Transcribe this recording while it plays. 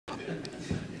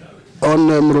On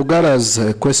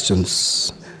Mrugara's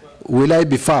questions, will I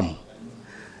be firm?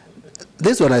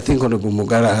 This one I think Honorable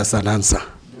Mrugara has an answer.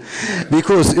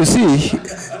 Because, you see,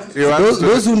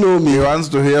 those who know me... He wants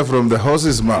to hear from the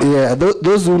horse's mouth. Yeah,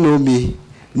 those who know me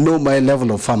know my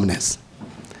level of firmness.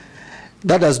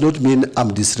 That does not mean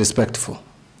I'm disrespectful.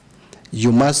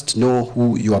 You must know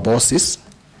who your boss is.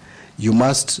 You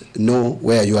must know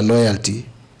where your loyalty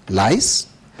lies.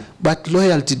 But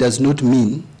loyalty does not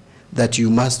mean that you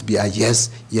must be a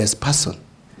yes person.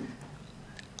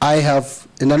 I have,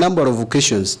 in a number of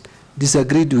occasions,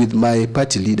 disagreed with my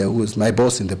party leader, who was my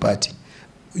boss in the party.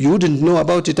 You wouldn't know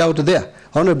about it out there.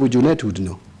 Honorable Junet would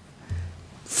know.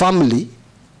 Family,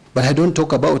 but I don't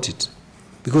talk about it,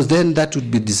 because then that would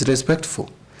be disrespectful.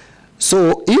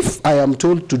 So if I am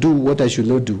told to do what I should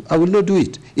not do, I will not do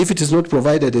it, if it is not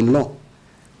provided in law.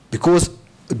 Because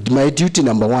my duty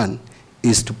number one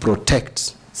is to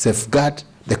protect, safeguard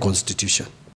the Constitution.